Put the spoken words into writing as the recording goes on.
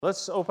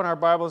Let's open our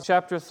Bibles,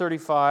 chapter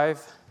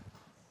 35,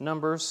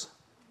 Numbers.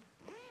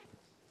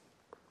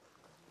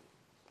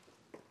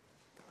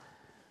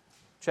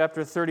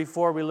 Chapter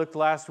 34, we looked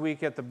last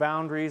week at the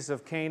boundaries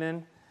of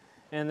Canaan,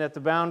 and that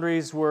the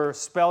boundaries were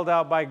spelled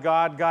out by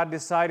God. God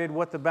decided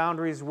what the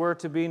boundaries were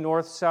to be,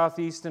 north, south,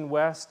 east, and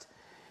west.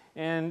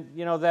 And,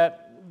 you know,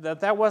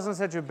 that wasn't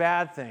such a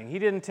bad thing. He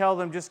didn't tell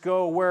them just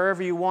go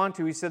wherever you want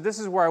to. He said, this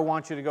is where I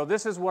want you to go.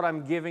 This is what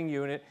I'm giving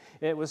you. And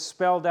it was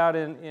spelled out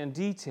in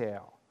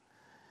detail.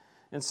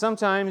 And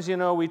sometimes, you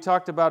know, we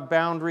talked about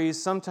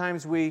boundaries.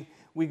 Sometimes we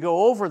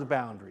go over the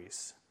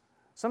boundaries.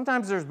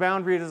 Sometimes there's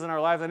boundaries in our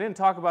lives. I didn't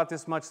talk about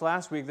this much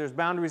last week. There's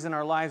boundaries in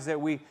our lives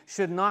that we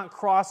should not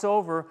cross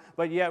over,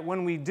 but yet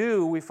when we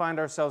do, we find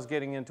ourselves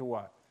getting into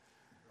what?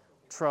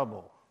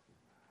 Trouble.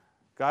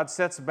 God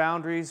sets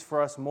boundaries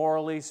for us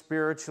morally,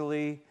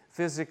 spiritually,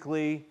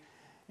 physically,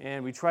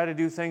 and we try to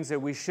do things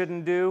that we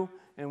shouldn't do,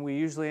 and we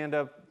usually end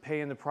up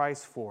paying the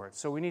price for it.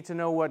 So we need to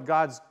know what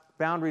God's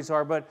boundaries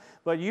are, but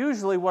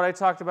usually what I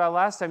talked about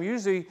last time,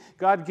 usually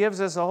God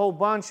gives us a whole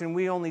bunch and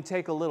we only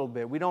take a little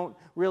bit. We don't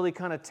really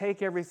kind of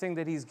take everything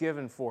that He's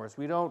given for us.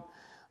 We don't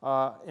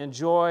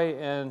enjoy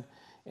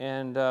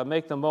and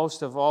make the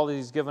most of all that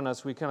He's given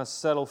us. We kind of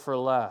settle for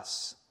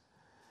less.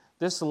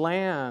 This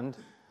land,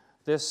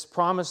 this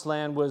promised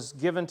land was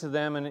given to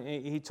them, and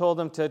He told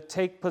them to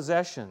take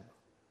possession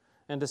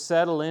and to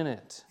settle in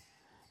it.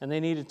 And they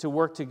needed to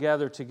work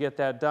together to get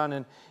that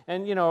done.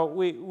 And you know,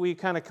 we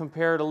kind of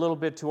compare it a little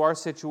bit to our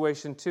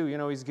situation too. You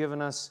know, He's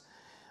given us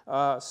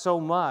so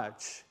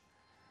much.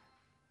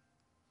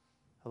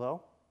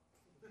 Hello?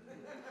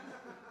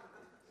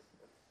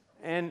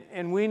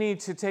 And we need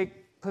to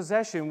take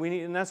possession.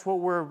 And that's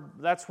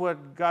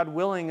what God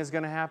willing is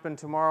going to happen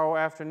tomorrow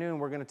afternoon.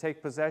 We're going to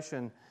take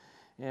possession,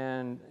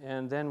 and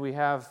then we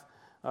have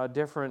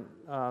different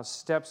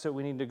steps that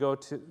we need to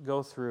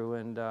go through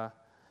and.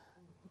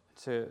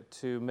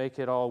 To make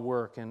it all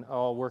work, and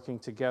all working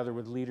together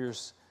with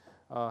leaders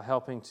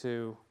helping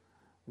to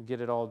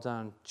get it all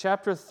done.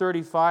 Chapter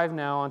 35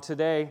 now on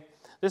today.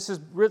 This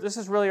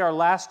is really our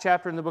last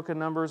chapter in the book of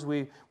Numbers.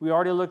 We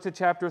already looked at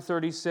chapter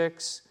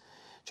 36.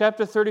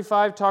 Chapter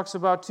 35 talks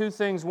about two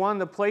things. One,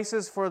 the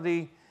places for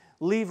the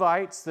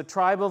Levites, the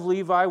tribe of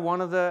Levi, one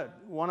of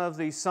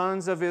the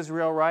sons of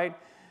Israel, right?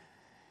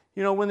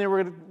 You know, when they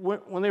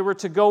were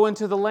to go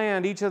into the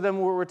land, each of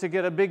them were to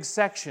get a big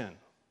section.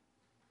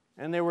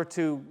 And they were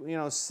to, you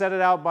know, set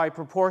it out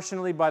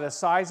proportionally by the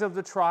size of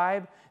the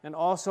tribe, and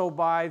also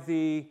by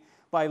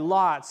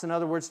lots. In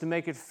other words, to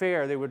make it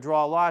fair, they would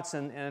draw lots,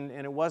 and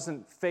it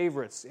wasn't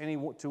favorites.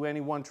 To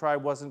any one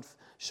tribe wasn't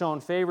shown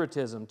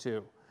favoritism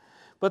to.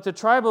 But the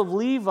tribe of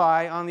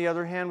Levi, on the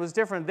other hand, was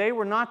different. They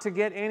were not to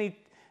get any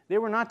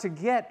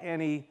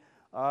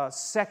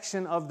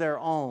section of their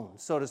own,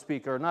 so to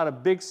speak, or not a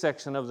big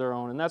section of their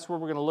own. And that's what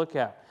we're going to look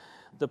at,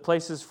 the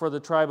places for the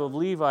tribe of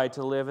Levi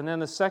to live. And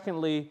then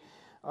secondly,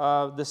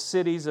 the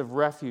cities of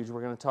refuge.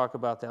 We're going to talk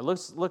about that.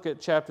 Let's look at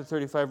chapter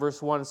 35,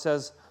 verse 1. It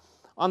says,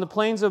 on the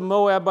plains of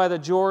Moab by the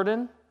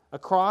Jordan,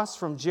 across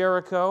from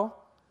Jericho,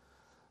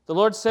 the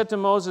Lord said to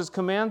Moses,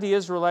 command the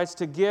Israelites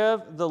to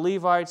give the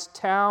Levites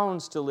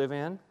towns to live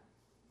in,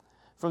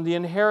 from the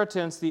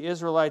inheritance the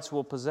Israelites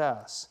will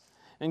possess,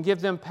 and give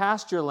them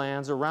pasture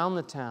lands around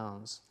the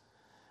towns.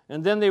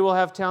 And then they will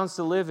have towns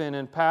to live in,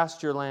 and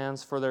pasture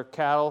lands for their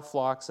cattle,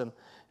 flocks,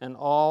 and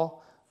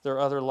all their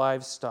other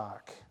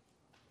livestock.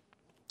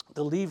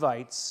 The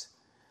Levites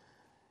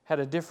had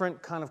a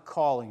different kind of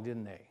calling,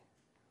 didn't they?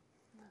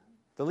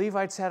 The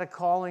Levites had a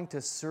calling to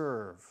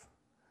serve.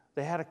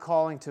 They had a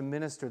calling to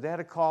minister. They had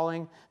a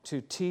calling to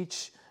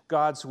teach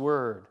God's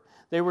word.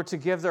 They were to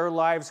give their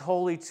lives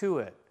wholly to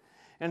it.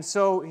 And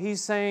so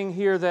he's saying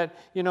here that,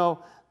 you know,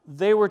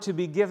 they were to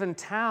be given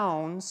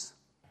towns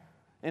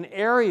and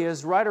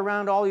areas right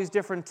around all these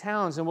different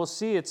towns. And we'll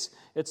see it's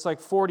like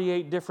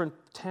 48 different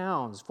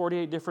towns,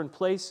 48 different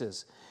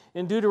places.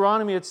 In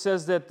Deuteronomy it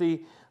says that the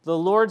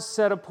Lord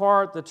set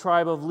apart the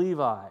tribe of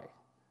Levi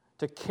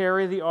to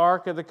carry the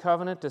ark of the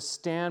covenant, to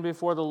stand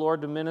before the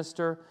Lord to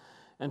minister,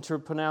 and to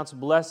pronounce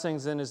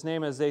blessings in His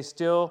name as they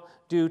still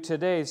do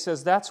today. He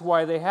says that's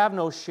why they have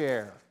no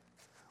share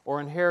or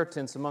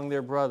inheritance among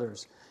their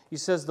brothers. He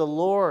says the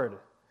Lord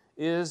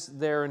is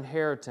their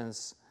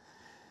inheritance.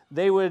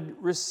 They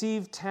would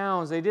receive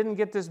towns. They didn't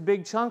get this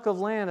big chunk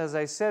of land, as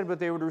I said, but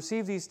they would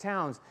receive these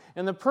towns.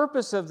 And the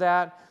purpose of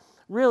that,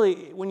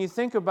 really, when you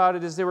think about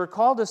it, is they were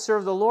called to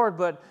serve the Lord,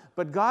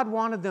 but God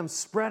wanted them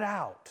spread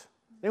out.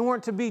 They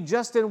weren't to be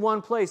just in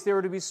one place. They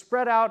were to be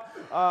spread out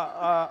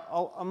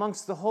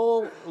amongst the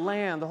whole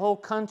land, the whole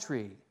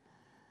country,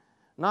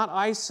 not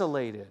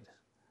isolated,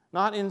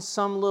 not in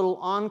some little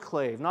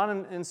enclave, not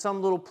in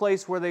some little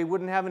place where they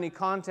wouldn't have any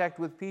contact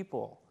with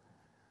people.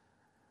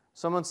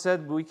 Someone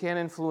said we can't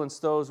influence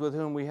those with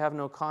whom we have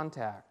no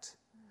contact.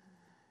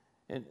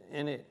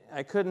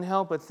 I couldn't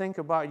help but think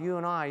about you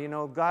and I. You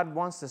know, God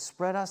wants to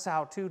spread us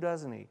out too,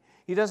 doesn't He?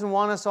 He doesn't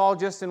want us all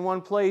just in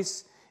one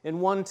place in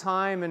one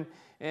time, and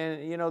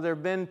there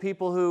have been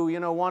people who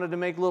wanted to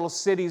make little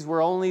cities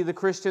where only the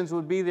Christians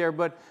would be there,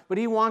 but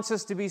He wants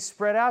us to be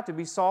spread out, to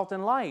be salt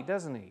and light,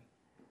 doesn't He?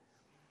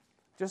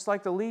 Just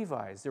like the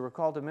Levites, they were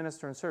called to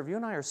minister and serve. You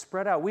and I are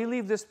spread out. We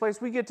leave this place,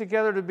 we get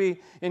together to be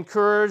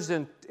encouraged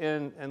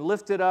and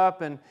lifted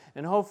up and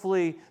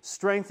hopefully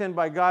strengthened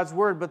by God's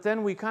Word, but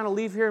then we kind of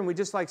leave here and we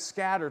just like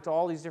scatter to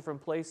all these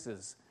different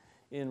places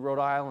in Rhode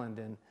Island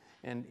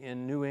and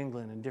in New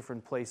England and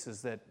different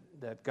places that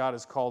God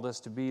has called us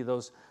to be,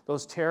 those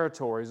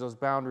territories, those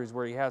boundaries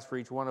where He has for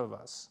each one of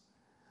us.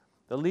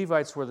 The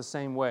Levites were the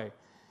same way.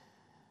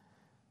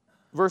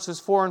 Verses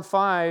 4 and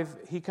 5,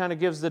 he kind of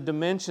gives the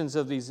dimensions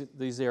of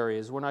these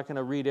areas. We're not going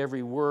to read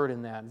every word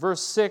in that.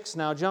 Verse 6,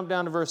 now jump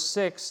down to verse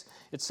 6.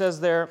 It says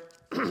there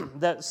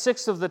that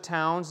 6 of the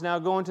towns, now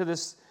go into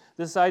this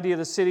idea of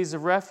the cities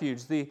of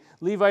refuge. The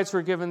Levites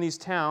were given these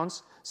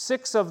towns.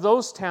 6 of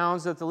those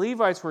towns that the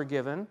Levites were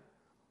given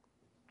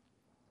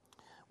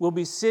will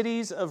be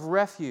cities of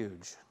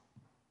refuge.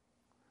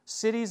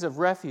 Cities of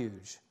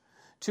refuge,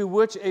 to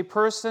which a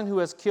person who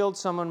has killed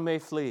someone may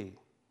flee.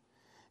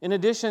 In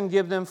addition,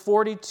 give them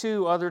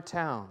 42 other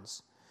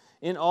towns.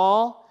 In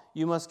all,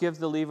 you must give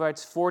the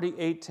Levites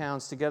 48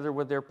 towns together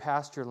with their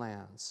pasture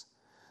lands.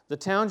 The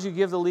towns you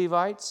give the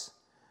Levites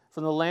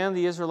from the land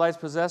the Israelites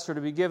possess are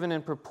to be given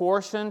in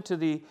proportion to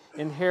the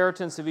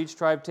inheritance of each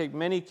tribe. Take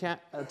many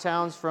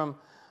towns from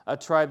a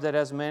tribe that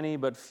has many,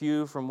 but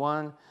few from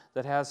one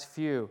that has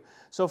few.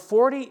 So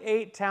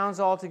 48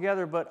 towns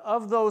altogether, but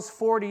of those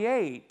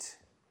 48,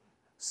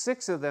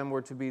 6 of them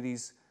were to be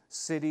these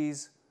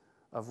cities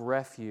of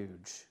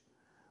refuge,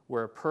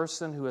 where a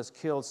person who has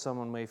killed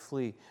someone may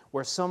flee,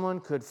 where someone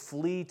could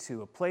flee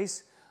to, a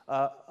place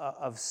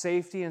of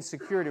safety and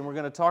security. And we're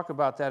going to talk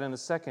about that in a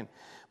second.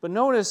 But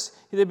notice,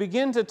 they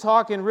begin to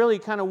talk in really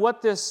kind of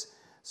what this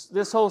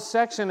whole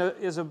section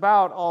is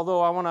about,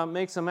 although I want to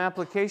make some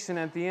application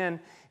at the end,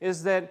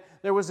 is that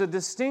there was a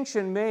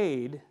distinction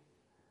made,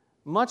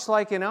 much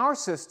like in our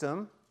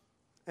system,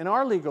 in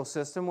our legal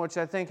system, which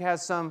I think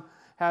has some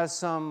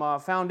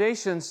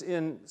foundations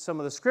in some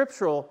of the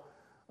scriptural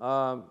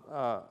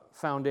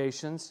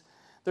foundations.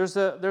 There's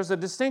a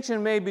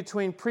distinction made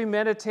between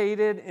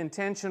premeditated,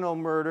 intentional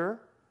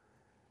murder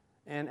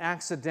and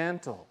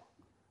accidental,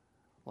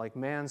 like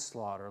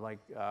manslaughter, like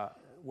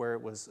where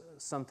it was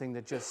something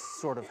that just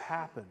sort of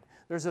happened.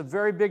 There's a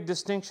very big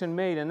distinction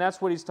made, and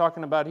that's what he's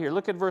talking about here.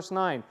 Look at verse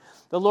 9.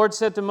 The Lord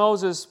said to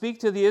Moses, "Speak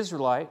to the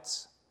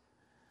Israelites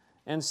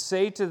and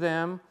say to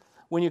them,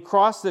 when you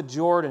cross the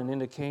Jordan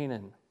into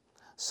Canaan,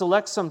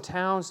 select some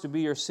towns to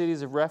be your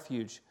cities of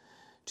refuge,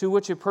 to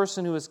which a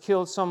person who has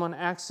killed someone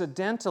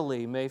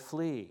accidentally may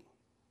flee.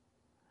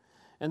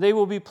 And they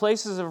will be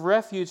places of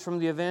refuge from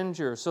the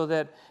avenger, so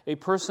that a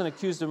person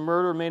accused of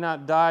murder may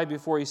not die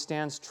before he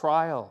stands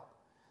trial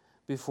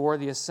before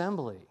the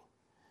assembly.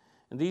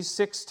 And these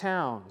 6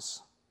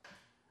 towns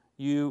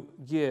you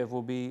give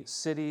will be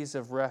cities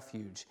of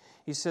refuge."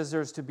 He says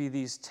there's to be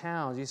these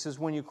towns. He says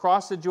when you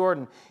cross the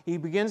Jordan, he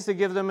begins to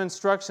give them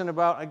instruction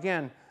about,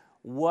 again,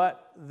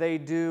 what they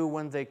do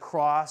when they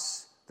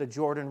cross the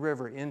Jordan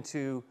River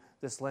into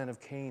this land of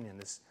Canaan,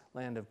 this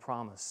land of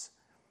promise.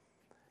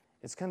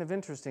 It's kind of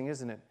interesting,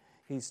 isn't it?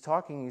 He's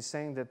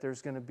saying that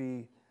there's going to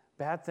be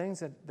bad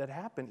things that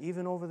happen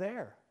even over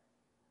there.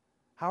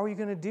 How are you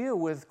going to deal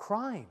with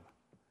crime?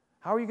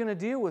 How are you going to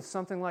deal with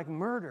something like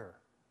murder?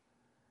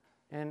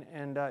 And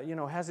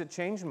has it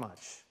changed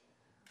much,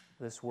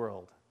 this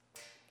world?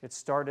 It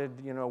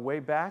started, way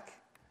back,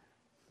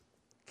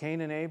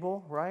 Cain and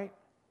Abel, right?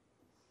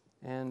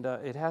 And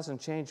it hasn't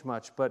changed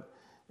much, but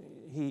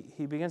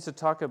he begins to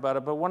talk about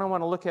it. But what I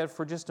want to look at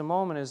for just a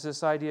moment is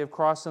this idea of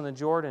crossing the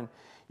Jordan.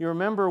 You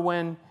remember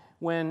when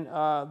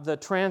the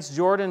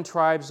Transjordan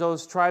tribes,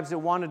 those tribes that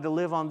wanted to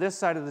live on this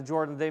side of the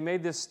Jordan, they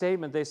made this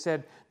statement. They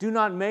said, "Do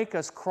not make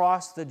us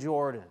cross the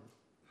Jordan."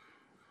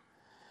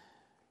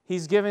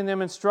 He's giving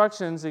them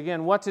instructions,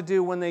 again, what to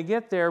do when they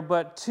get there,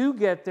 but to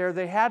get there,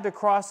 they had to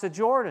cross the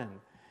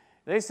Jordan.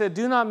 They said,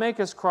 "Do not make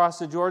us cross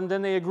the Jordan."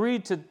 Then they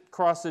agreed to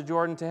cross the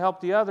Jordan to help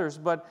the others,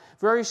 but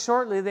very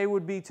shortly they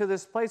would be to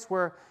this place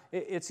where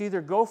it's either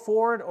go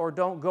forward or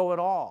don't go at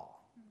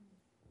all.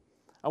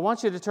 I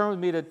want you to turn with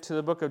me to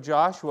the book of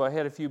Joshua. I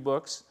had a few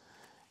books,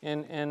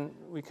 and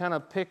we kind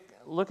of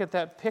look at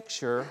that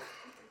picture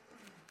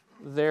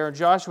there,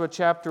 Joshua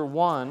chapter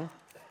 1.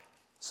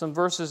 Some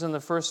verses in the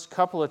first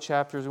couple of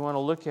chapters we want to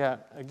look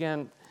at,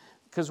 again,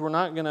 because we're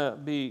not going to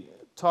be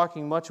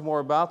talking much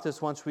more about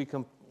this once we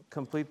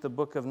complete the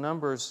book of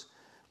Numbers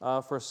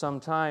for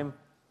some time.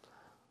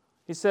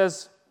 He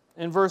says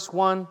in verse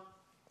 1,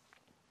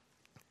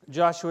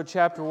 Joshua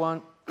chapter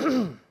 1,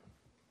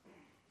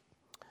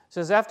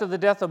 says, "After the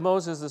death of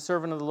Moses, the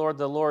servant of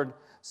the Lord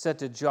said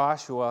to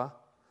Joshua,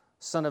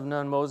 son of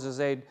Nun,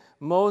 Moses' aide,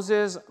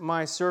 'Moses,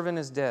 my servant,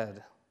 is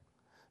dead.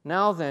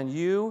 Now then,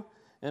 you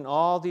and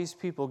all these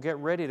people get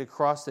ready to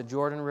cross the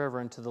Jordan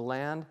River into the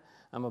land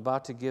I'm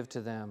about to give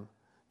to them,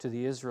 to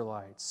the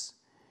Israelites.'"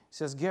 He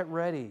says, get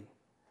ready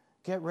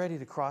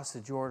to cross the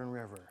Jordan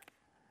River.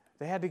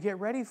 They had to get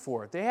ready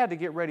for it. They had to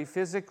get ready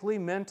physically,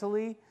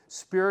 mentally,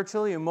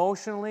 spiritually,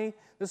 emotionally.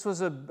 This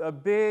was a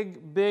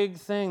big, big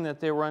thing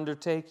that they were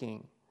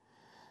undertaking.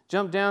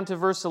 Jump down to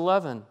verse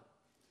 11.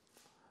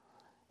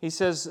 He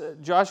says,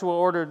 Joshua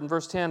ordered, in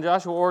verse 10,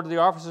 Joshua ordered the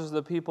officers of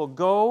the people,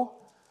 go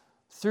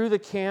through the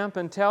camp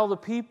and tell the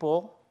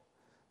people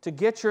to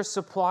get your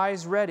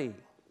supplies ready.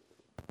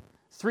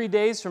 3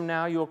 days from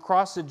now, you will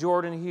cross the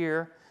Jordan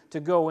here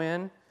to go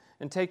in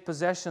and take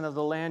possession of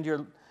the land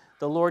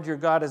the Lord your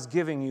God is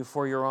giving you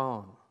for your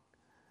own.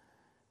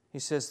 He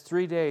says,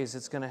 3 days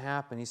it's going to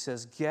happen. He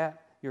says,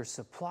 get your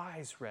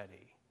supplies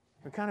ready.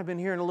 We've kind of been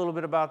hearing a little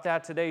bit about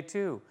that today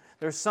too.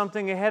 There's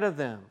something ahead of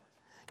them.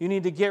 You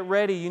need to get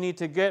ready. You need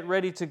to get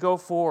ready to go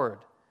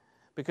forward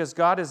because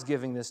God is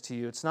giving this to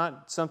you. It's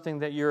not something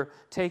that you're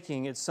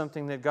taking. It's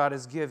something that God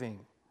is giving.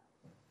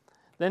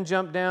 Then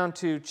jump down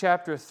to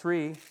chapter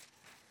 3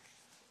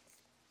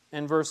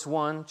 and verse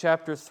 1.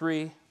 Chapter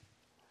 3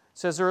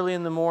 says, early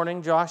in the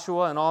morning,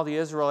 Joshua and all the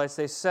Israelites,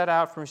 they set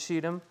out from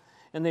Shittim,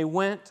 and they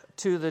went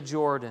to the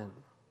Jordan,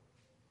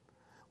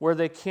 where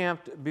they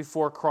camped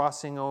before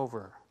crossing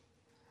over.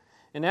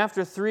 And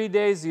after 3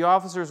 days, the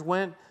officers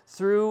went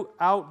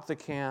throughout the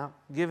camp,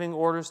 giving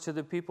orders to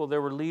the people.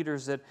 There were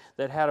leaders that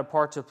had a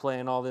part to play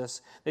in all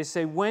this. They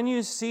say, when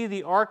you see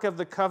the ark of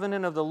the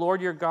covenant of the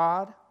Lord your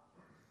God,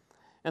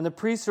 and the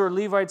priests or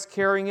Levites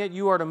carrying it,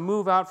 you are to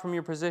move out from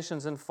your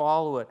positions and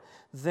follow it.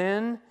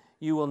 Then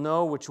you will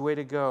know which way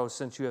to go,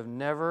 since you have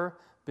never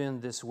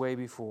been this way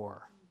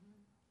before.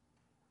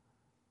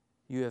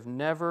 You have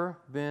never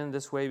been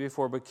this way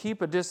before. But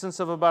keep a distance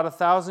of about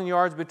 1,000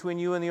 yards between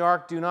you and the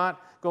ark. Do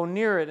not go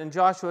near it. And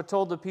Joshua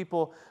told the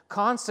people,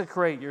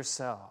 consecrate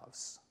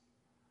yourselves.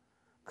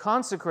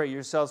 Consecrate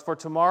yourselves, for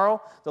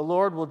tomorrow the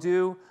Lord will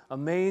do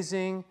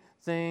amazing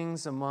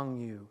things among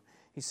you.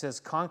 He says,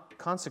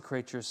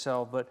 consecrate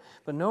yourself. But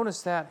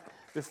notice that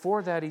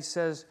before that he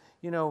says,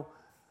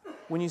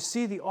 when you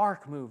see the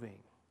ark moving,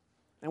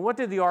 and what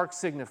did the ark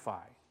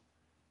signify?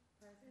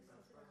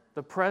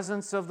 The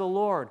presence of the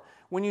Lord.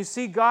 When you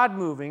see God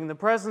moving, the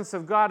presence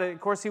of God, of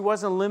course, he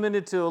wasn't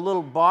limited to a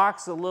little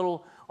box, a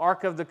little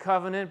Ark of the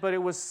Covenant, but it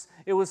was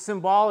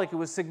symbolic, it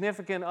was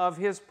significant of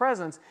his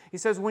presence. He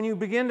says, when you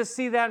begin to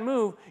see that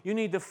move, you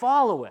need to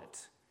follow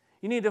it.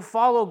 You need to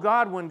follow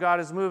God when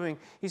God is moving.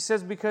 He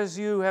says, because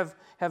you have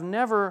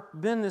never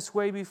been this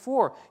way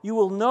before. You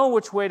will know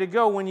which way to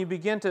go when you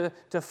begin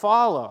to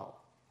follow.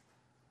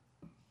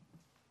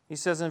 He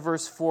says in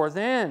verse 4,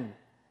 then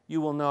you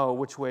will know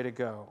which way to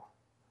go,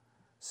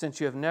 since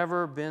you have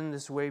never been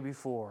this way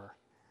before.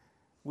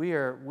 We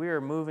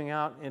are moving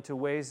out into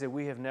ways that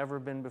we have never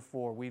been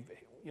before.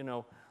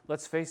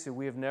 Let's face it,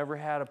 we have never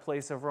had a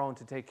place of our own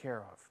to take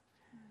care of.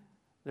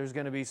 There's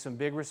going to be some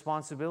big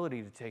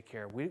responsibility to take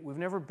care of. We've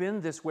never been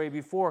this way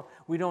before.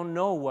 We don't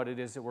know what it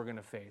is that we're going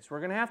to face. We're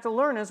going to have to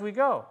learn as we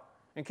go.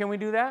 And can we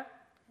do that?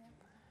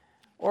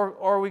 Or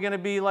are we going to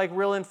be like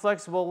real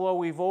inflexible? Well,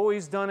 we've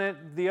always done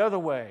it the other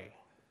way.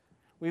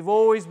 We've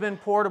always been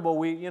portable.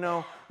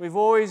 We've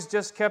always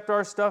just kept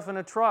our stuff in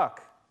a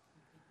truck.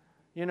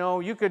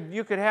 You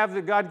could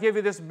have God give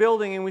you this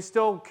building and we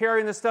still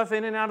carrying the stuff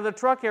in and out of the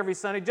truck every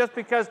Sunday just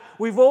because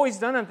we've always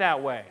done it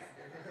that way.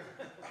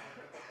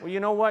 Well, you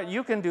know what?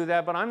 You can do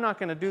that, but I'm not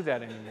going to do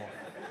that anymore.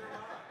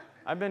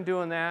 I've been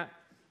doing that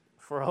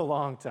for a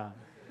long time.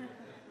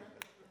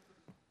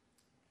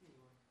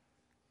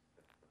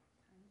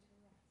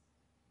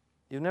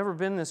 You've never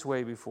been this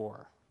way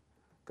before.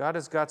 God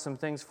has got some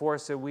things for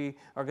us that we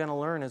are going to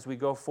learn as we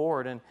go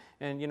forward.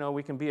 And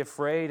we can be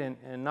afraid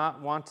and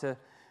not want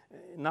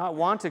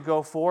to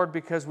go forward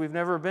because we've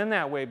never been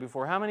that way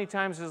before. How many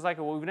times is it like,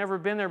 well, we've never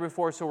been there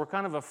before, so we're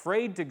kind of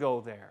afraid to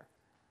go there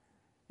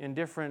in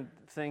different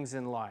things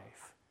in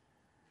life.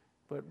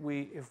 But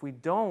if we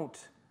don't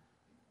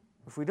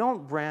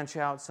branch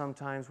out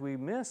sometimes, we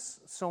miss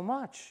so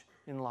much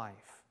in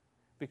life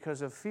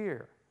because of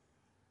fear.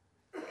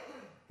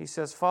 He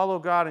says, follow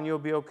God and you'll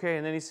be okay.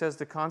 And then he says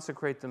to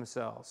consecrate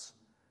themselves.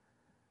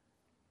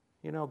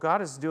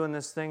 God is doing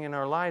this thing in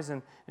our lives,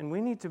 and we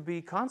need to be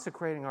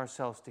consecrating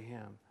ourselves to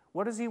him.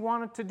 What does he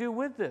want to do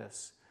with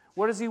this?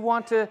 What does he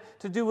want to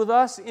do with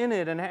us in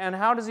it? And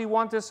how does he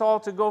want this all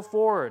to go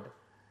forward?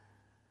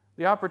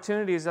 The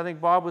opportunities, I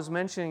think Bob was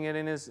mentioning it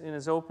in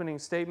his opening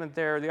statement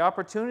there, the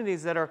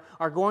opportunities that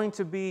are going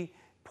to be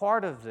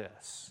part of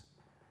this.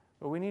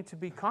 But we need to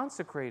be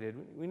consecrated.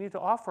 We need to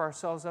offer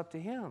ourselves up to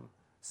him,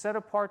 set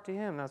apart to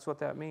him. That's what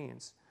that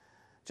means.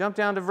 Jump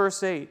down to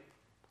verse 8.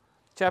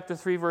 Chapter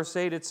 3, verse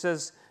 8, it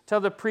says,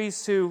 tell the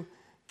priests who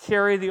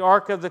carry the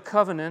Ark of the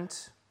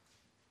Covenant,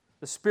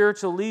 the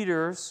spiritual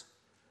leaders,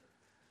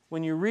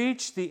 when you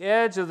reach the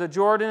edge of the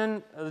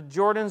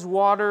Jordan's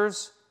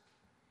waters,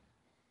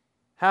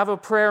 have a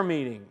prayer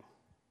meeting.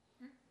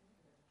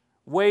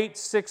 Wait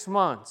 6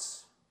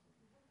 months.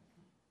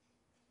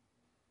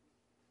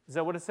 Is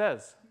that what it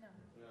says?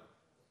 No.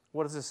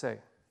 What does it say?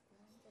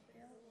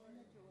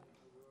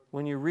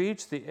 When you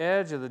reach the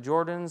edge of the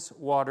Jordan's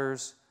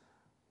waters,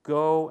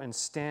 go and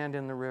stand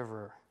in the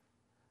river.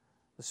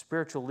 the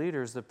spiritual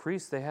leaders, the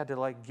priests, they had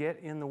to get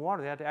in the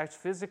water. They had to actually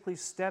physically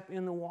step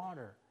in the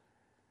water.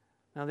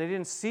 Now, they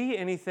didn't see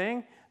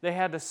anything. They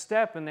had to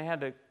step, and they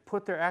had to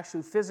put their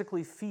actually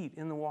physically feet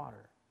in the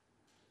water.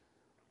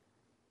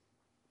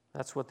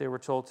 That's what they were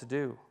told to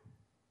do.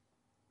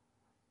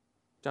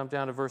 Jump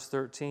down to verse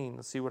 13.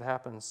 Let's see what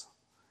happens.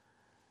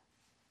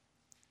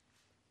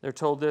 They're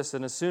told this,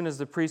 and as soon as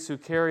the priests who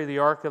carry the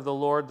ark of the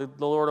Lord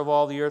of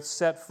all the earth,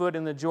 set foot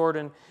in the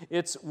Jordan,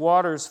 its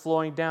waters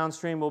flowing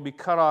downstream will be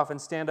cut off and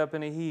stand up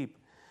in a heap.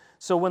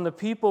 So when the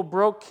people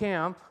broke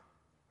camp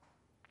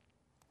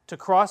to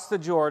cross the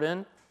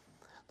Jordan,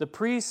 the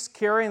priests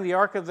carrying the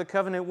Ark of the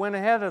Covenant went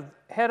ahead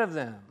of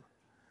them.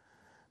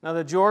 Now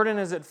the Jordan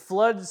is at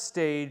flood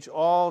stage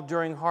all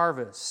during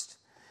harvest.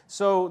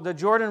 So the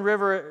Jordan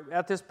River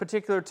at this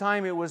particular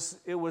time, it was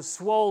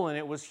swollen,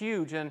 it was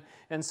huge, and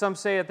some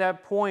say at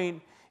that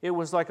point it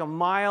was like a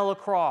mile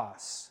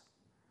across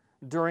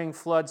during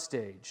flood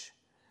stage.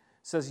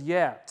 It says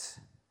yet,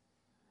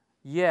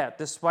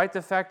 despite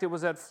the fact it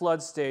was at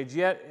flood stage,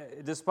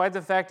 yet despite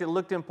the fact it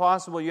looked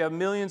impossible, you have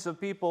millions of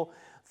people,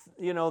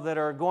 that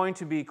are going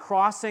to be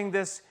crossing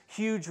this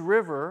huge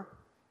river.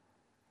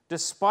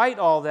 Despite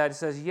all that, it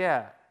says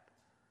yet,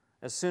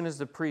 as soon as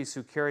the priests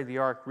who carried the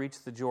ark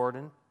reached the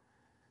Jordan,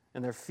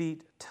 and their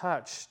feet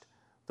touched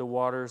the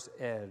water's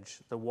edge,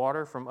 the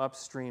water from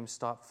upstream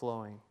stopped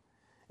flowing.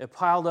 It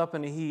piled up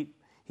in a heap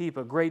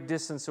a great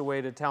distance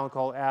away to a town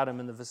called Adam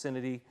in the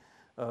vicinity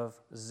of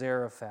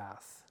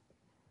Zarephath,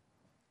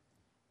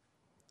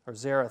 or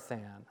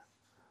Zarethan.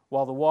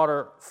 While the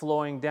water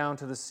flowing down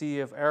to the Sea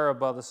of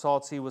Arabah, the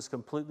salt sea, was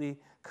completely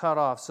cut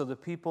off. So the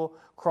people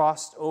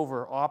crossed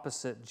over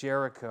opposite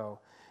Jericho.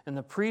 And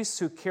the priests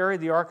who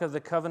carried the Ark of the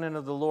Covenant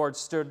of the Lord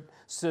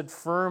stood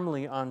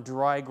firmly on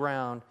dry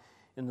ground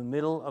in the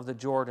middle of the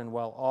Jordan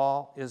while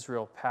all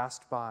Israel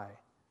passed by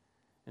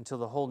until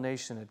the whole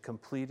nation had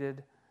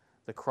completed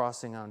the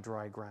crossing on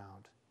dry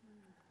ground.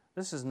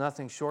 This is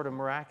nothing short of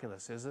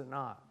miraculous, is it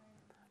not?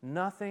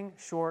 Nothing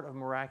short of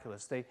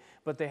miraculous.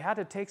 But they had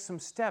to take some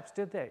steps,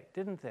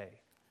 didn't they?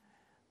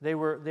 They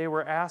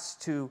were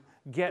asked to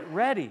get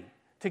ready.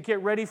 To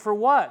get ready for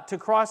what? To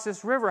cross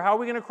this river. How are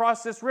we going to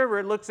cross this river?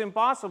 It looks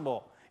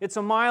impossible. It's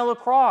a mile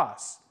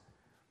across.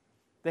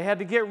 They had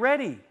to get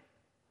ready.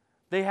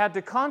 They had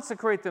to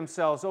consecrate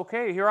themselves.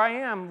 Okay, here I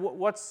am.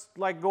 What's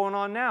going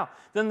on now?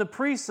 Then the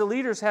priests, the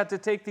leaders, had to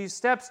take these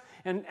steps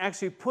and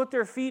actually put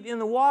their feet in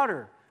the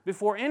water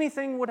before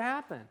anything would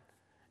happen.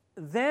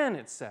 Then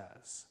it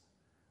says,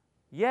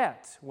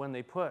 yet when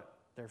they put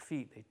their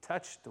feet, they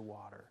touched the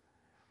water.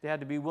 They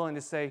had to be willing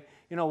to say,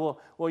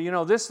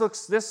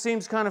 this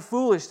seems kind of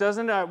foolish,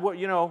 doesn't it?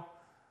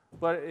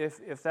 But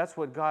if that's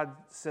what God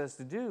says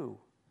to do,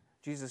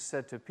 Jesus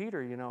said to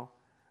Peter,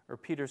 or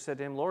Peter said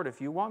to him, Lord, if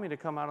you want me to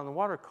come out on the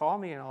water, call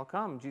me and I'll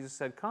come. Jesus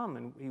said, come,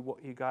 and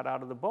he got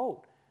out of the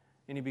boat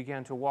and he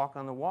began to walk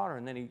on the water.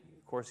 And then he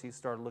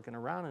started looking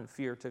around and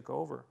fear took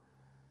over.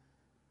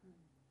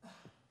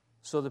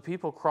 So the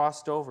people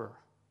crossed over.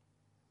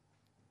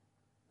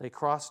 They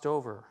crossed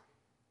over.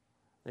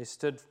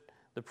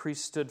 The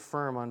priests stood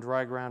firm on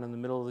dry ground in the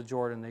middle of the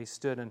Jordan. They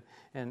stood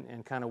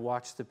and kind of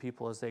watched the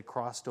people as they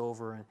crossed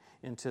over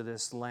into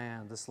this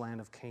land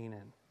of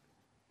Canaan.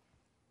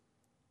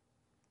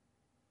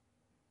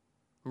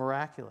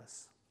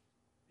 Miraculous,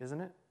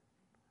 isn't it?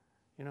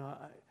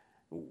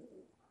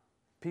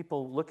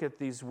 People look at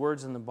these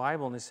words in the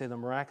Bible and they say the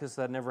miraculous,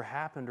 that never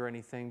happened or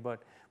anything,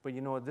 but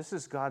you know what? This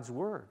is God's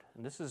word,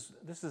 and this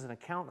is an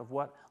account of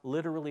what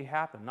literally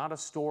happened, not a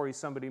story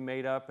somebody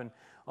made up and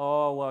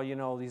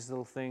these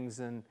little things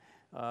and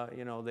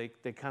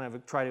they kind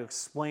of try to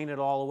explain it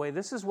all away.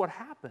 This is what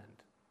happened.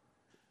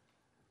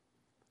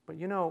 But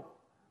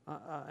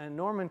and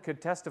Norman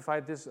could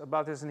testify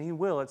about this, and he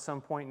will at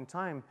some point in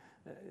time.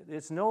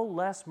 It's no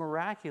less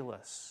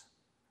miraculous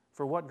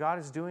for what God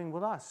is doing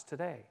with us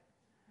today.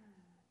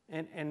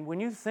 And when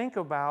you think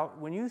about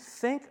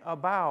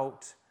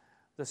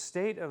the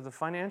state of the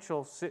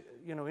financial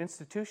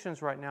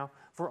institutions right now,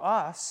 for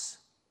us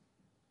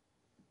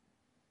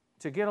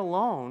to get a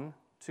loan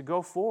to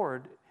go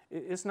forward,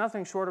 it's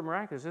nothing short of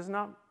miraculous. Is it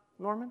not,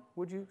 Norman?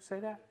 Would you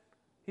say that?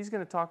 He's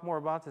going to talk more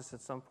about this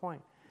at some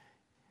point.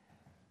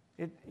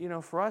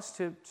 For us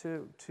to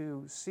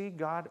see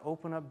God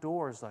open up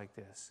doors like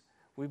this,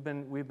 we've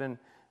been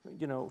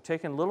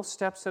taking little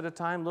steps at a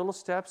time,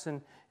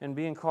 and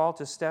being called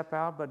to step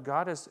out, but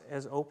God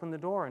has opened the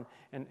door,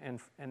 and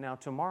now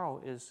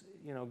tomorrow is,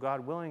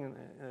 God willing,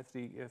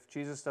 if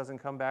Jesus doesn't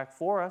come back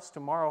for us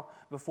tomorrow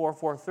before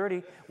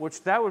 4:30,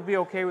 which that would be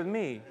okay with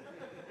me,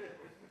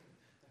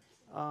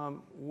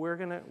 we're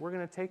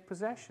gonna take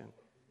possession.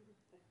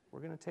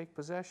 We're gonna take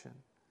possession.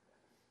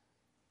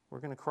 We're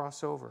gonna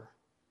cross over.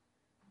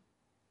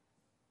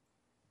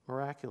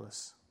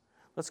 Miraculous.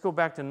 Let's go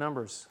back to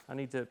Numbers. I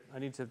need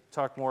to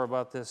talk more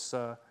about this,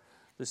 the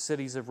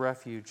cities of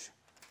refuge,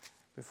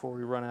 before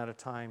we run out of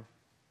time.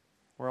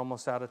 We're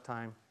almost out of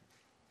time.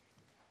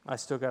 I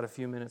still got a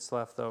few minutes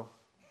left, though.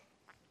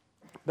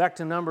 Back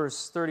to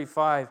Numbers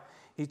 35.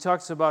 he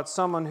talks about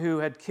someone who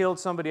had killed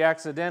somebody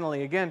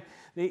accidentally. Again,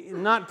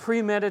 not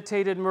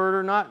premeditated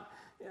murder, not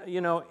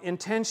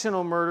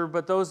intentional murder,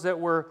 but those that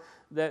were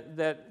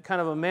that kind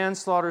of a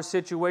manslaughter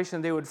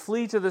situation. They would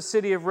flee to the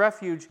city of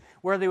refuge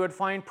where they would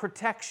find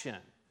protection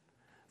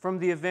from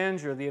the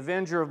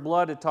avenger of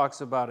blood. It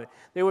talks about it.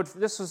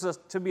 This was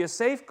to be a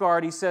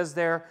safeguard, he says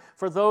there,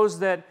 for those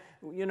that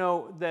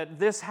that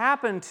this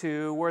happened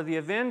to, where the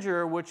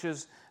avenger, which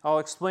is, I'll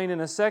explain in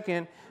a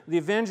second, the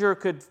avenger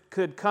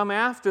could come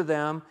after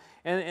them,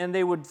 and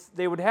they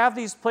would have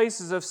these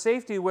places of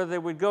safety where they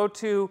would go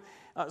to,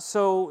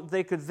 so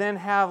they could then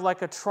have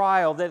like a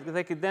trial, that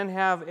they could then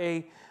have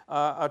a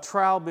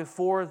trial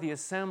before the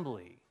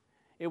assembly.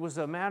 It was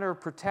a matter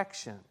of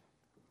protection.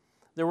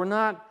 There were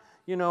not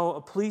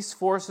police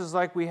forces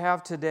like we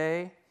have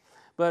today,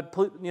 but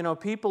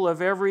people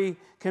of every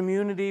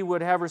community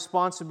would have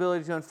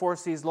responsibility to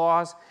enforce these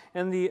laws.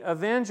 And the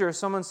avenger,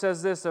 someone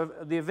says this,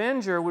 the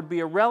avenger would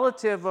be a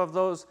relative of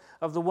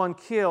the one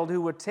killed,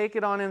 who would take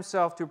it on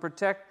himself to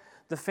protect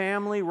the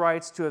family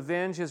rights to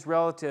avenge his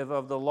relative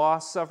of the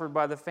loss suffered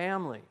by the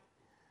family.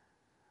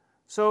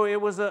 So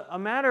it was a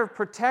matter of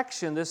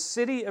protection, the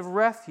city of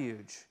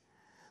refuge.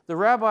 The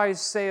rabbis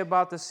say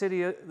about the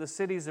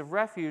cities of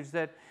refuge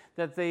that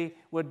they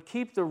would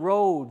keep the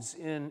roads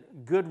in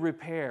good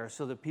repair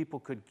so that people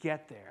could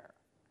get there.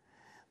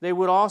 They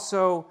would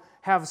also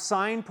have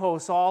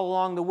signposts all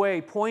along the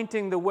way,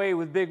 pointing the way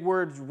with big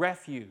words,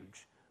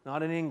 refuge.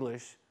 Not in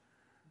English,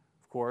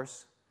 of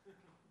course,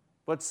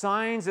 but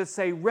signs that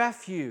say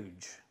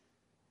refuge.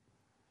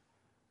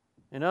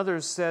 And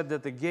others said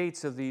that the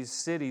gates of these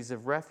cities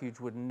of refuge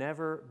would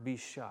never be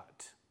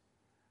shut.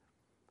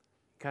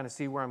 Kind of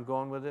see where I'm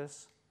going with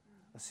this?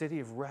 A city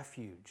of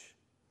refuge.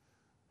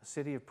 A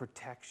city of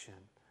protection,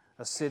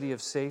 a city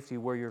of safety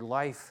where your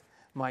life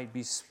might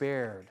be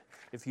spared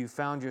if you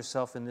found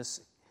yourself in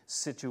this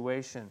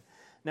situation.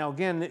 Now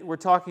again, we're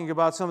talking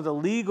about some of the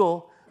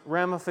legal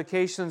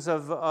ramifications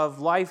of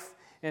life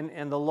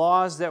and the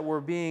laws that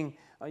were being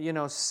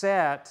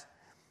set.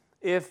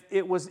 If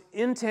it was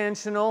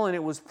intentional and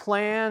it was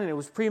planned and it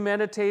was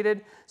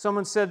premeditated,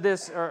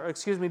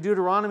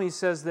 Deuteronomy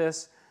says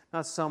this,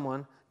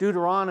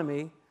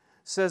 Deuteronomy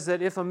says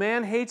that if a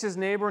man hates his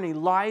neighbor and he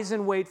lies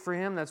in wait for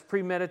him, that's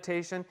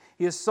premeditation,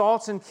 he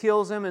assaults and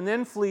kills him and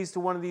then flees to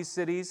one of these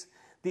cities,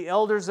 the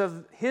elders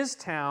of his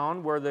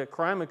town where the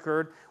crime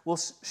occurred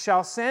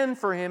shall send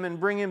for him and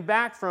bring him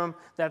back from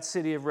that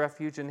city of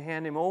refuge and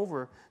hand him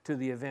over to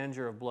the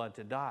avenger of blood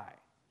to die.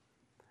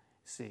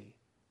 See?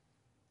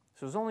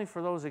 So it was only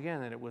for those,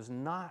 again, that it was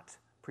not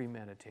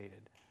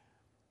premeditated.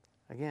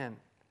 Again,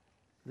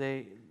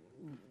 they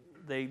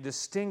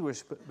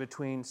distinguish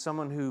between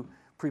someone who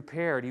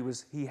prepared.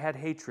 He had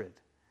hatred.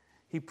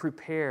 He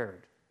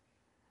prepared.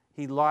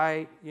 He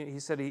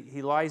said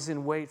he lies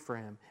in wait for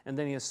him, and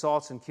then he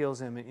assaults and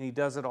kills him, and he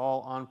does it all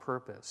on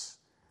purpose.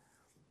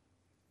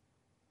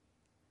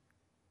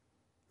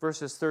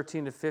 Verses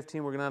 13 to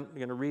 15, we're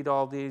going to read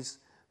all these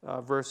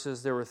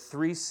verses. There were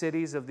 3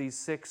 cities of these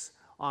 6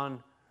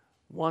 on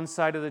one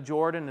side of the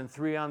Jordan and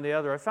 3 on the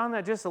other. I found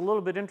that just a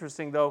little bit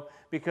interesting, though,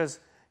 because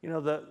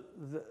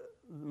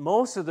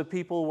most of the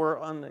people were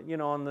on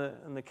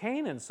the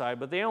Canaan side,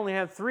 but they only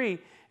had 3,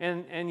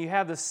 and you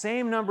have the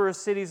same number of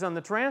cities on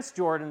the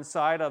Transjordan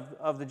side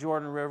of the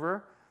Jordan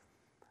River.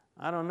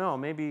 I don't know.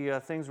 Maybe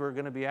things were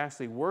going to be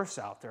actually worse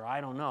out there. I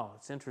don't know.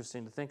 It's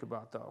interesting to think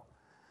about, though.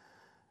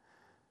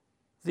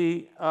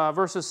 The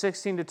verses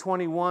 16 to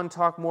 21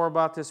 talk more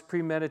about this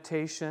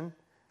premeditation,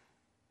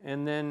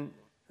 and then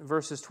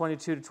verses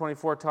 22 to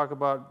 24 talk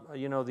about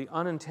the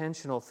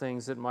unintentional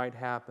things that might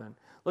happen.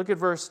 Look at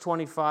verse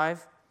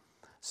 25.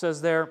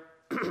 Says there,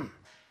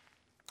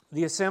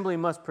 the assembly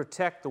must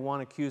protect the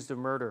one accused of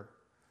murder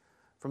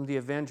from the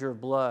avenger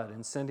of blood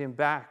and send him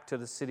back to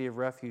the city of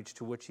refuge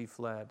to which he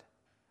fled.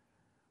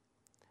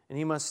 And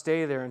he must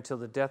stay there until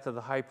the death of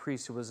the high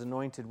priest who was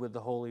anointed with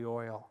the holy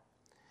oil.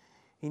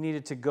 He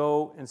needed to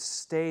go and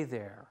stay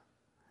there.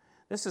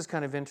 This is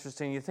kind of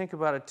interesting. You think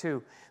about it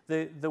too.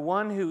 The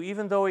one who,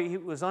 even though he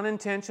was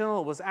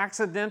unintentional, it was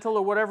accidental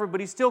or whatever, but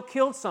he still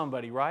killed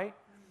somebody, right?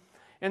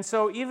 And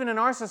so even in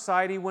our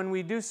society, when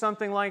we do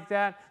something like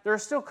that, there are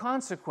still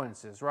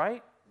consequences,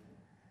 right?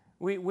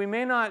 We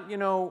may not,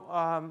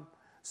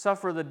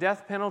 suffer the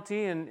death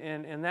penalty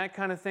and that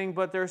kind of thing,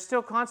 but there are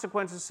still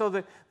consequences. So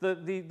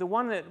the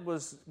one that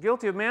was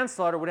guilty of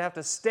manslaughter would have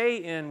to stay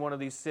in one of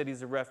these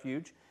cities of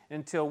refuge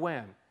until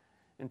when?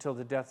 Until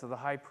the death of the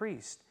high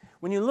priest.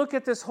 When you look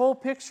at this whole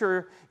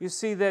picture, you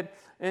see that,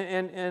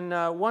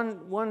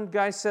 one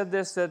guy said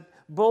this, that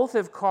both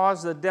have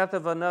caused the death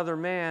of another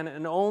man,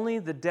 and only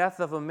the death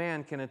of a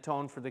man can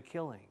atone for the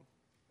killing.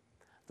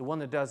 The one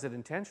that does it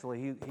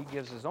intentionally, he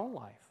gives his own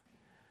life.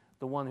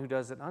 The one who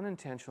does it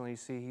unintentionally,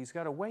 see, he's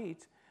got to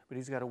wait, but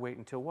he's got to wait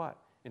until what?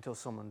 Until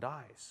someone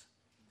dies.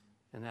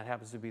 And that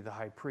happens to be the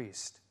high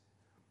priest.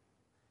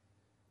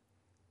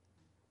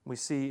 We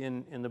see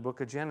in the book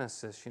of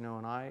Genesis, an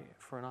eye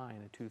for an eye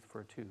and a tooth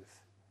for a tooth.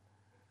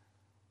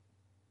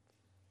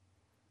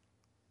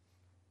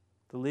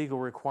 the legal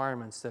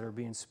requirements that are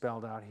being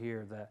spelled out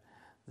here,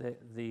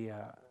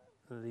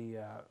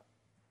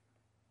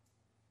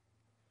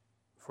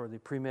 for the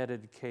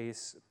premeditated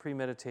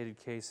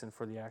case and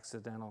for the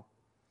accidental.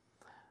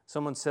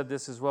 Someone said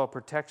this as well: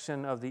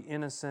 protection of the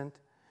innocent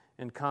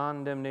and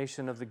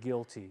condemnation of the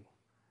guilty.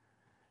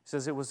 He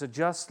says it was a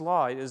just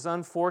law. It is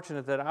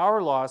unfortunate that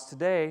our laws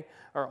today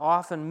are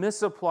often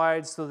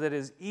misapplied so that it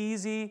is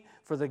easy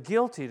for the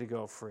guilty to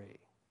go free. He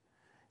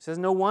says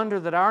no wonder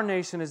that our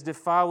nation is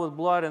defiled with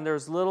blood and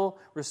there's little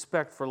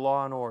respect for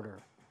law and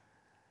order.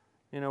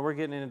 You know, we're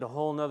getting into a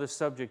whole other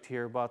subject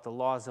here about the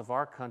laws of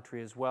our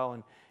country as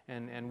well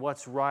and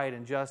what's right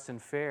and just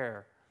and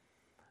fair.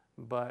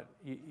 But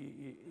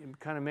it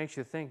kind of makes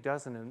you think,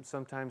 doesn't it?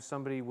 Sometimes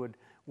somebody would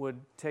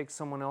take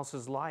someone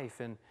else's life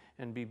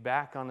and be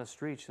back on the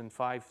streets in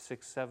 5,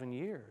 6, 7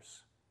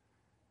 years.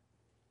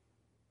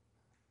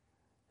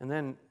 And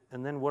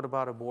then what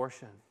about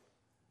abortion?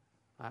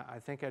 I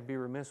think I'd be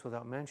remiss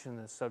without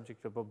mentioning the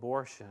subject of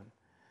abortion,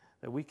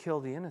 that we kill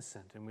the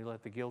innocent and we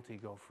let the guilty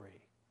go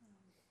free.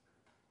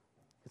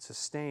 It's a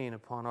stain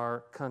upon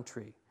our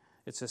country.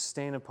 It's a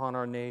stain upon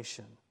our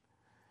nation.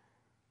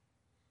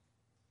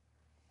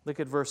 Look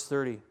at verse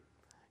 30.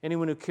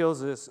 Anyone who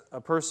kills a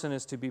person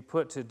is to be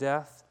put to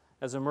death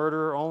as a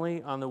murderer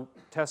only on the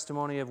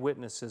testimony of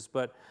witnesses.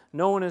 But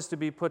no one is to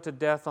be put to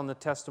death on the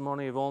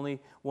testimony of only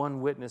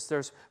one witness.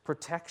 There's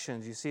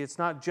protections. You see, it's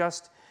not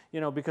just,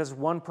 because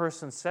one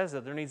person says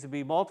it. There needs to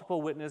be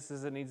multiple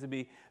witnesses. It needs to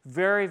be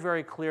very,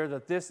 very clear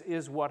that this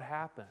is what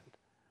happened.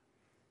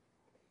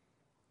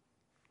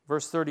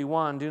 Verse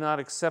 31, do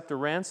not accept a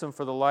ransom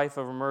for the life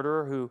of a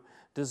murderer who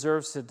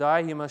deserves to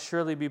die. He must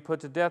surely be put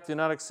to death. Do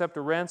not accept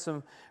a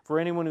ransom for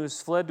anyone who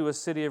has fled to a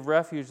city of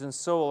refuge, and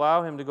so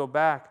allow him to go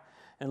back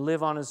and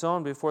live on his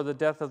own before the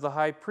death of the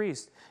high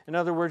priest. In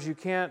other words, you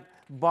can't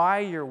buy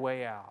your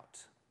way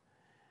out.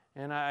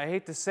 And I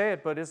hate to say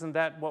it, but isn't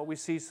that what we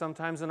see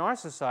sometimes in our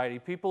society?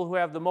 People who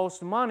have the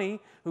most money,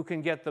 who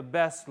can get the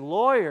best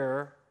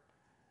lawyer,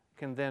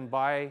 can then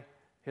buy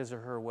his or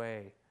her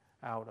way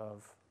out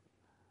of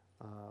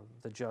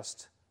the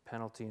just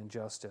penalty and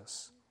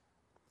justice.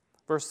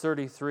 Verse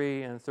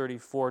 33 and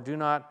 34, do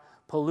not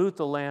pollute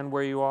the land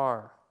where you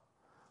are.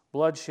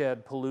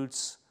 Bloodshed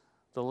pollutes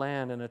the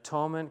land, and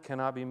atonement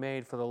cannot be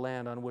made for the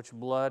land on which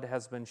blood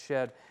has been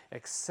shed,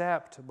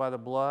 except by the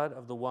blood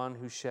of the one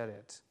who shed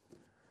it.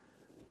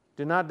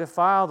 Do not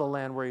defile the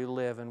land where you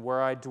live and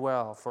where I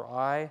dwell, for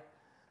I,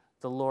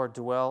 the Lord,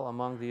 dwell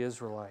among the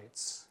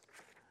Israelites.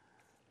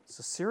 It's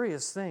a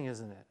serious thing,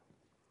 isn't it?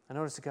 I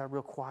noticed it got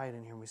real quiet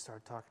in here when we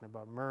started talking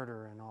about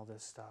murder and all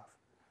this stuff.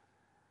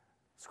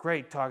 It's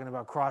great talking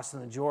about crossing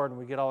the Jordan.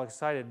 We get all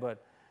excited,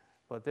 but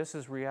this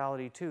is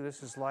reality too.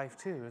 This is life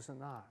too, is it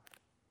not?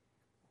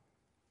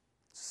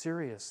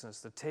 Seriousness.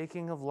 The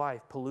taking of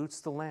life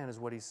pollutes the land is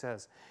what he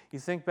says. You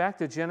think back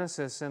to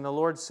Genesis, and the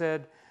Lord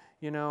said,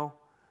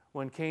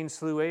 when Cain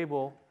slew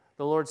Abel,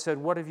 the Lord said,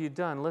 what have you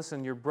done?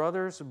 Listen, your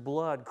brother's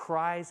blood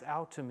cries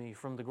out to me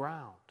from the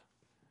ground.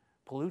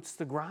 Pollutes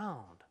the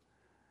ground.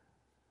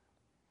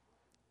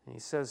 And he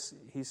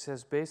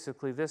says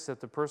basically this,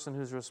 that the person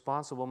who's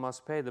responsible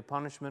must pay. The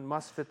punishment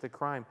must fit the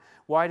crime.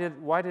 Why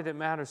did it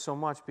matter so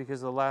much? Because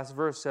the last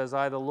verse says,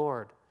 I, the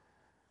Lord,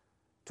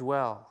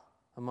 dwell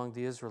among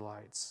the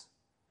Israelites.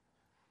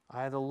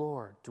 I, the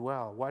Lord,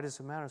 dwell. Why does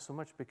it matter so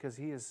much? Because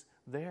he is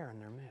there in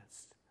their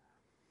midst.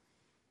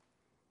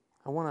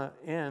 I want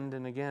to end,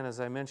 and again, as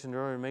I mentioned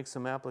earlier, make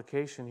some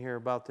application here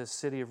about this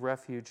city of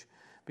refuge,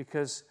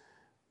 because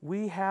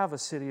we have a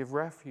city of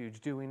refuge,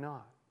 do we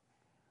not?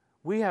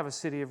 We have a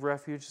city of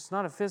refuge. It's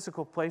not a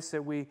physical place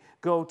that we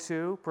go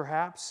to,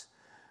 perhaps,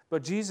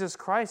 but Jesus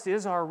Christ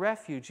is our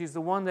refuge. He's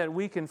the one that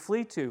we can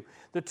flee to.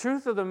 The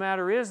truth of the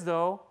matter is,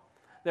 though,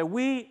 that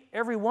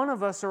every one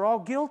of us are all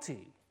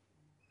guilty.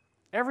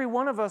 Every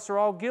one of us are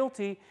all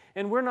guilty,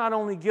 and we're not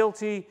only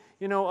guilty,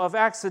 of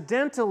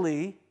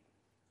accidentally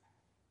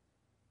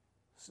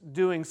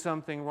doing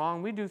something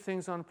wrong, we do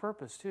things on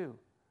purpose, too.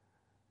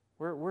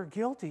 We're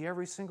guilty,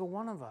 every single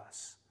one of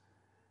us.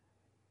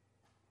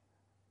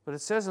 But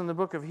it says in the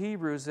book of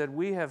Hebrews that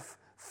we have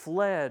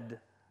fled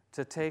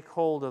to take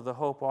hold of the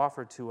hope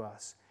offered to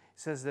us. It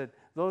says that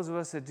those of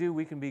us that do,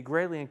 we can be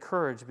greatly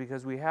encouraged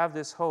because we have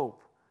this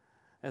hope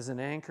as an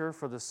anchor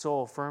for the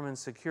soul, firm and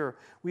secure.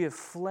 We have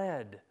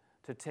fled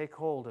to take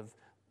hold of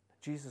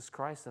Jesus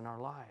Christ in our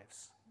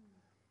lives.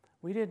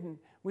 We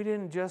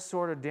didn't just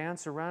sort of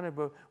dance around it,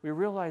 but we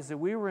realized that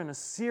we were in a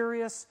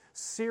serious,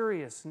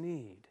 serious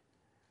need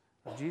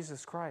of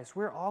Jesus Christ.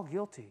 We're all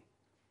guilty.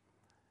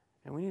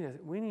 And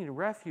we need a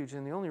refuge,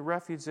 and the only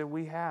refuge that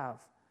we have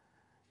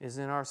is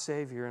in our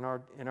Savior,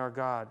 in our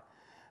God.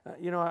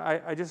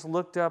 I just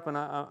looked up, and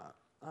I'll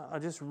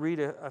just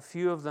read a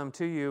few of them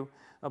to you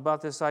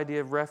about this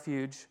idea of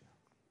refuge.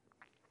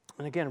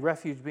 And again,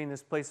 refuge being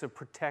this place of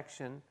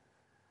protection,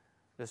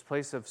 this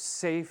place of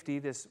safety,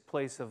 this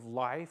place of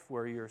life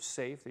where you're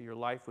safe, that your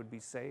life would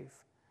be safe.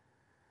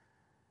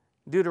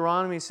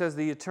 Deuteronomy says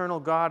the eternal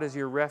God is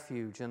your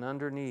refuge, and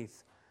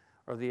underneath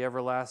are the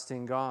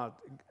everlasting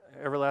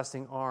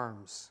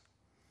arms.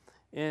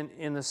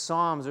 in the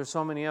Psalms. There's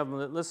so many of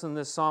them. Listen to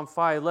this, Psalm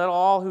 5. Let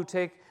all who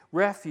take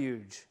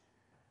refuge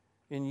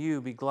in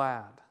you be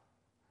glad.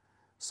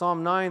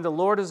 Psalm 9, the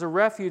Lord is a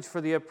refuge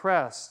for the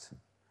oppressed.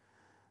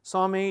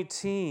 Psalm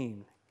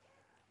 18,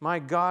 my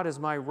God is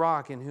my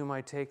rock in whom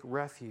I take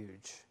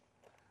refuge.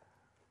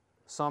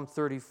 Psalm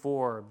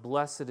 34,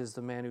 blessed is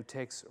the man who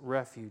takes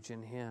refuge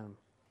in him.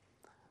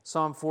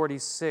 Psalm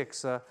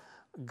 46,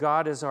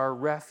 God is our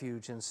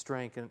refuge and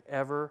strength and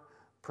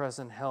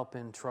ever-present help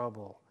in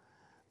trouble.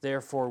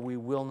 Therefore we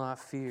will not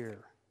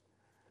fear.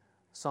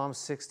 Psalm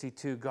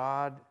 62,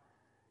 God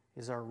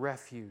is our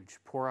refuge.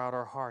 Pour out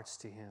our hearts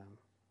to him.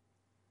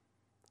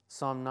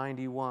 Psalm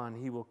 91,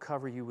 he will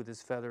cover you with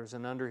his feathers,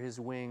 and under his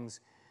wings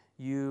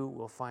you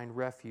will find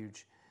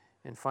refuge.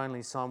 And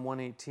finally, Psalm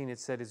 118, it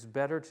said, it's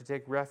better to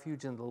take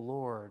refuge in the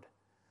Lord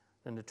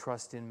than to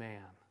trust in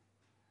man.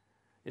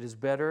 It is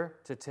better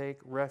to take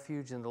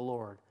refuge in the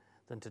Lord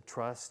than to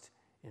trust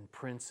in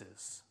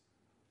princes.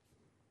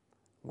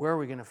 Where are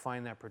we going to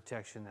find that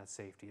protection, that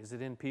safety? Is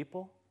it in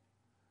people?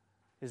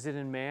 Is it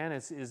in man?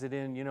 Is it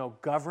in,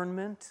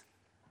 government?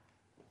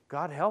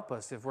 God help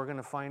us if we're going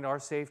to find our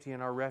safety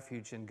and our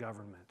refuge in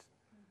government.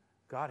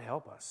 God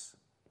help us.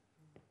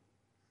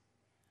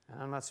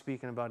 And I'm not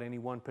speaking about any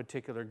one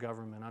particular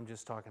government. I'm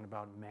just talking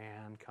about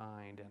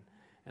mankind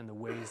and the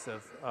ways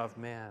of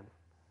man.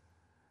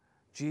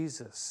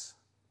 Jesus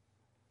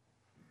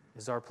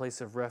is our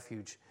place of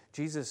refuge.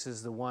 Jesus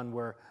is the one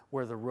where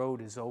the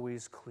road is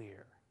always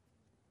clear,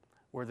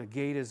 where the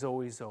gate is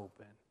always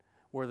open,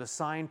 where the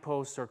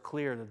signposts are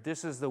clear that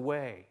this is the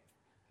way.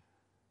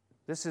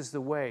 This is the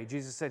way.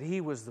 Jesus said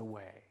he was the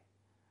way.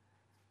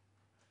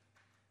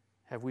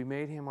 Have we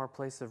made him our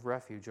place of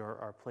refuge or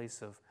our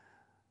place of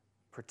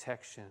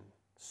protection,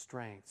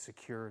 strength,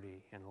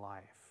 security, and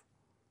life?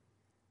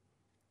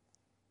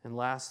 And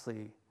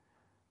lastly,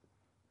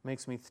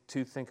 makes me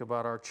to think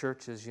about our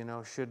churches,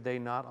 should they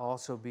not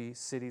also be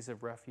cities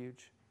of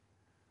refuge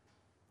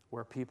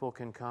where people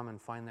can come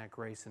and find that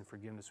grace and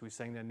forgiveness? We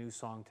sang that new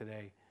song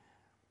today,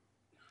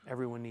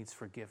 Everyone Needs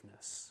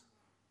Forgiveness.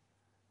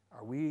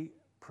 Are we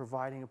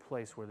providing a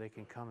place where they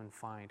can come and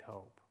find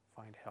hope,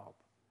 find help,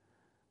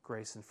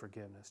 grace and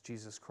forgiveness?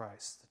 Jesus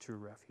Christ, the true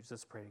refuge.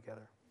 Let's pray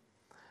together.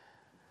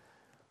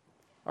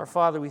 Our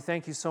Father, we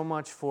thank you so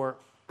much for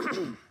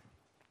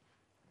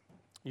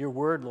your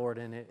word, Lord,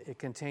 and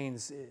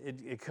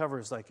it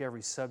covers like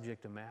every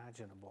subject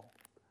imaginable.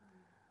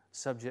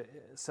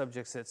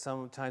 Subjects that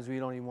sometimes we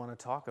don't even want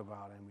to talk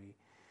about,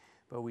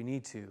 but we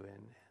need to,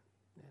 and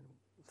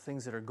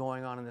things that are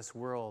going on in this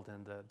world,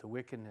 and the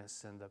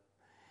wickedness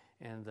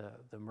and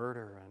the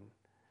murder,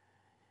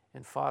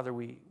 and Father,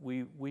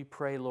 we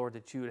pray, Lord,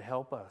 that you would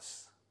help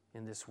us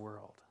in this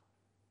world.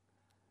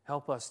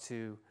 Help us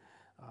to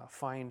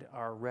find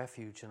our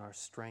refuge and our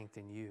strength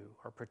in you,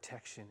 our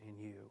protection in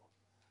you.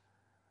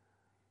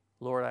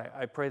 Lord,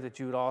 I pray that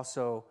you would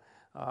also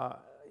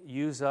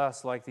use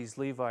us like these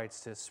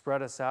Levites to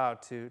spread us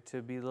out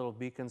to be little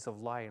beacons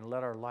of light, and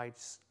let our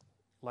lights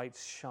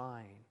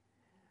shine,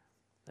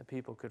 that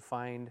people could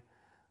find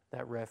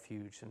that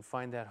refuge and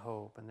find that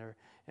hope,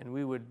 and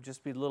we would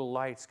just be little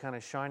lights kind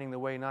of shining the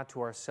way, not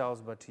to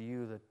ourselves but to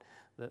you,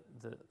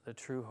 the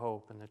true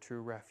hope and the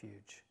true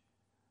refuge.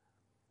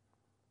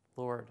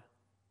 Lord,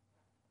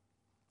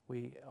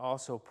 we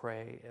also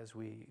pray as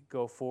we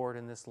go forward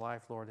in this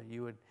life, Lord, that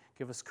you would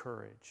give us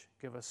courage,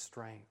 give us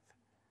strength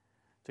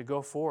to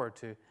go forward,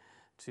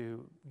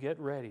 to get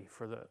ready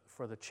for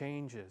the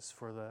changes,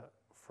 for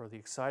the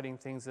exciting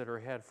things that are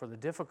ahead, for the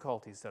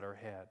difficulties that are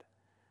ahead.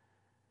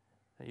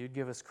 That you'd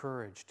give us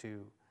courage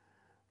to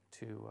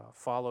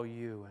follow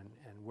you,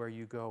 and where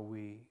you go,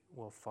 we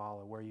will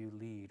follow. Where you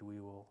lead,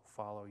 we will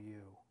follow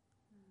you.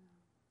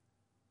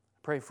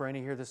 Pray for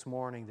any here this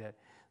morning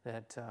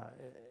that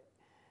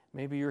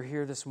maybe you're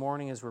here this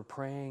morning as we're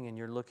praying and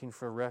you're looking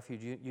for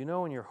refuge. You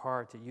know in your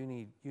heart that you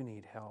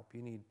need help.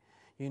 You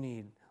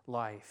need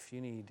life.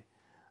 You need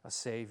a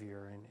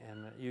Savior.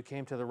 And you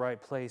came to the right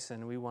place,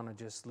 and we want to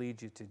just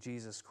lead you to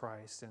Jesus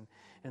Christ.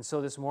 And so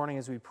this morning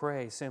as we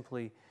pray,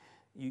 simply,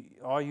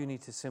 all you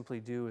need to simply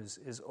do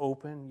is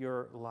open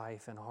your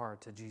life and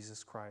heart to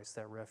Jesus Christ,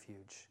 that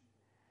refuge.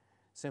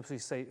 Simply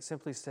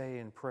stay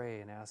and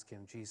pray and ask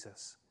him,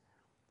 Jesus,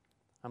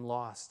 I'm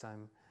lost.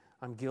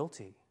 I'm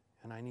guilty,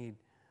 and I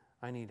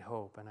need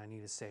hope, and I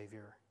need a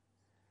Savior.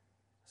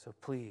 So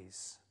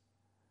please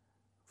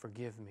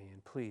forgive me,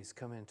 and please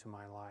come into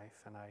my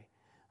life. And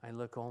I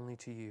look only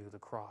to you, the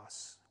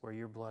cross, where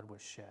your blood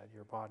was shed,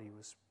 your body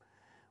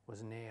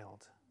was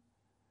nailed,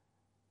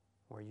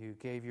 where you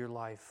gave your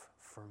life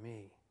for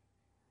me,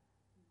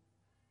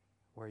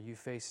 where you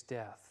faced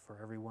death for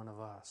every one of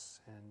us,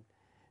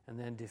 and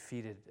then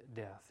defeated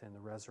death in the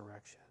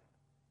resurrection.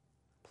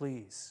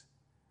 Please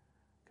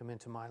come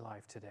into my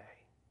life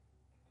today.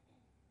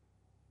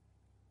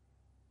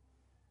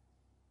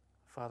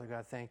 Father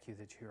God, thank you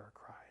that you are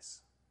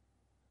Christ,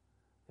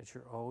 that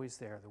you're always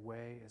there. The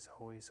way is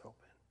always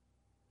open.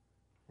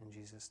 In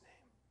Jesus'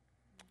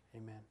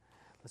 name, amen.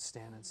 Let's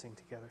stand and sing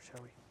together,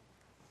 shall we?